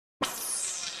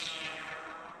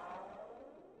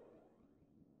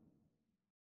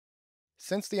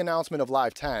Since the announcement of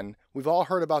Live 10, we've all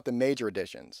heard about the major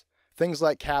additions, things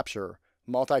like capture,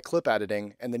 multi-clip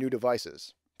editing, and the new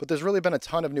devices. But there's really been a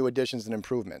ton of new additions and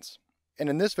improvements. And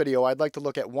in this video, I'd like to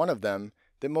look at one of them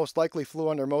that most likely flew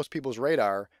under most people's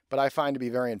radar, but I find to be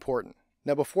very important.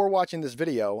 Now, before watching this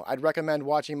video, I'd recommend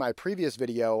watching my previous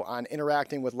video on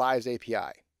interacting with Live's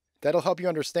API. That'll help you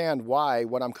understand why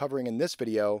what I'm covering in this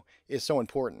video is so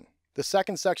important. The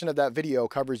second section of that video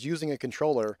covers using a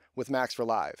controller with Max for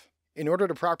Live. In order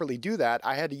to properly do that,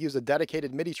 I had to use a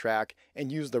dedicated MIDI track and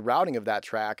use the routing of that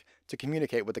track to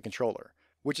communicate with the controller,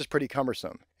 which is pretty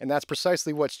cumbersome, and that's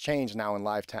precisely what's changed now in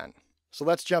Live 10. So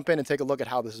let's jump in and take a look at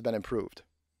how this has been improved.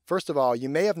 First of all, you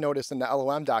may have noticed in the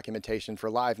LOM documentation for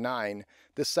Live 9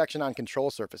 this section on control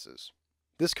surfaces.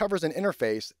 This covers an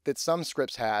interface that some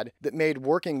scripts had that made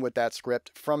working with that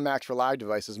script from Max for Live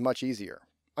devices much easier.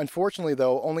 Unfortunately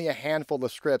though, only a handful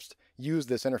of scripts use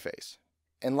this interface.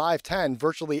 In Live 10,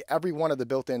 virtually every one of the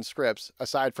built-in scripts,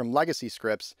 aside from legacy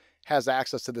scripts, has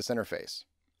access to this interface.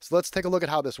 So let's take a look at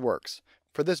how this works.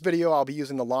 For this video, I'll be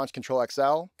using the Launch Control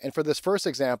XL, and for this first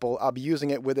example, I'll be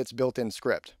using it with its built-in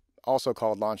script, also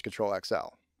called Launch Control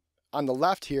XL. On the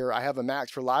left here, I have a Max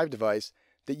for Live device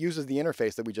that uses the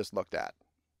interface that we just looked at.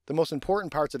 The most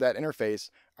important parts of that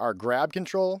interface are grab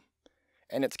control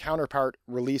and its counterpart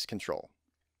release control.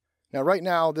 Now right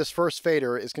now, this first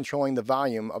fader is controlling the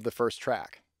volume of the first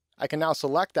track. I can now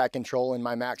select that control in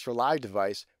my Max for Live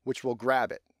device, which will grab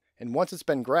it. And once it's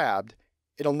been grabbed,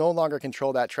 it'll no longer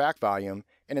control that track volume,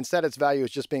 and instead its value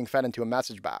is just being fed into a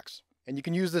message box. And you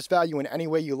can use this value in any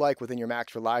way you like within your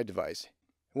Max for Live device.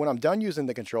 When I'm done using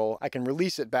the control, I can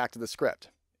release it back to the script.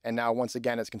 And now once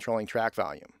again, it's controlling track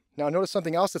volume. Now notice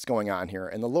something else that's going on here.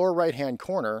 In the lower right-hand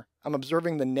corner, I'm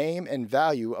observing the name and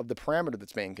value of the parameter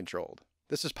that's being controlled.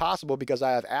 This is possible because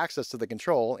I have access to the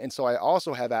control, and so I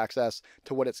also have access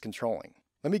to what it's controlling.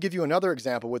 Let me give you another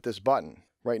example with this button.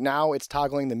 Right now, it's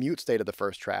toggling the mute state of the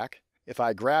first track. If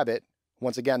I grab it,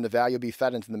 once again, the value will be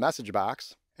fed into the message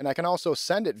box, and I can also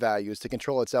send it values to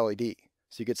control its LED.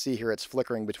 So you can see here it's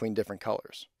flickering between different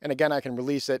colors. And again, I can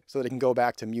release it so that it can go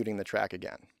back to muting the track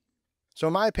again. So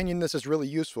in my opinion, this is really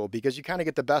useful because you kind of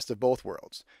get the best of both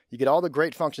worlds. You get all the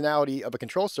great functionality of a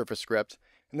control surface script,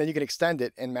 and then you can extend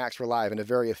it in Max for Live in a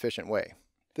very efficient way.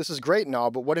 This is great and all,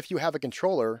 but what if you have a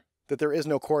controller that there is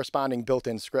no corresponding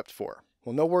built-in script for?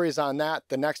 Well, no worries on that.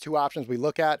 The next two options we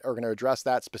look at are going to address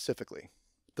that specifically.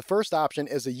 The first option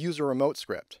is a user remote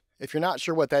script. If you're not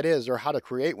sure what that is or how to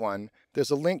create one,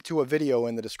 there's a link to a video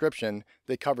in the description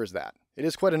that covers that. It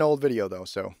is quite an old video though,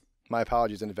 so my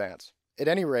apologies in advance. At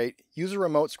any rate, user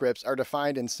remote scripts are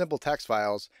defined in simple text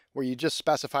files where you just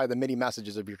specify the MIDI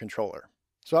messages of your controller.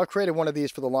 So I've created one of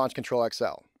these for the Launch Control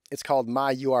XL. It's called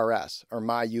myURS, or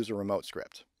My User Remote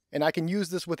Script. And I can use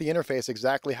this with the interface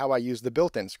exactly how I use the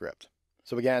built-in script.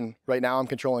 So again, right now I'm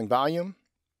controlling volume.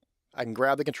 I can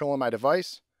grab the control on my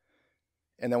device,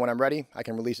 and then when I'm ready, I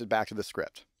can release it back to the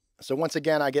script. So once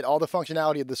again, I get all the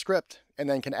functionality of the script, and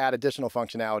then can add additional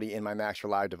functionality in my Max for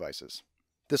Live devices.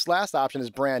 This last option is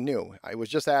brand new. It was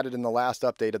just added in the last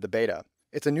update of the beta.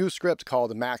 It's a new script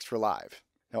called Max for Live.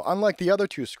 Now, unlike the other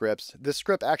two scripts, this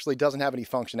script actually doesn't have any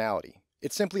functionality.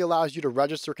 It simply allows you to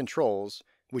register controls,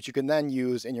 which you can then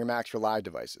use in your Max for Live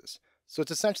devices. So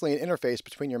it's essentially an interface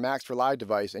between your Max for Live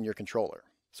device and your controller.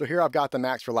 So here I've got the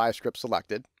Max for Live script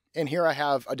selected, and here I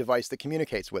have a device that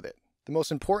communicates with it. The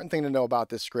most important thing to know about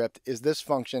this script is this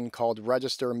function called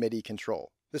register MIDI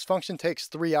control. This function takes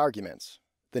three arguments: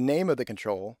 the name of the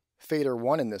control, fader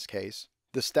 1 in this case,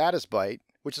 the status byte,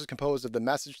 which is composed of the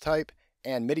message type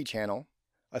and MIDI channel,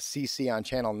 a CC on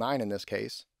channel 9 in this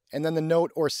case, and then the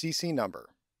note or CC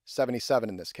number, 77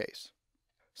 in this case.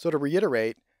 So to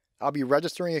reiterate, I'll be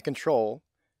registering a control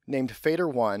named fader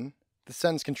 1 that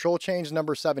sends control change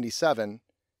number 77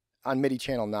 on MIDI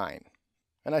channel 9.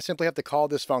 And I simply have to call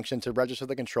this function to register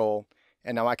the control,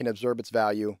 and now I can observe its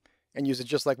value and use it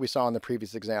just like we saw in the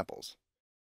previous examples.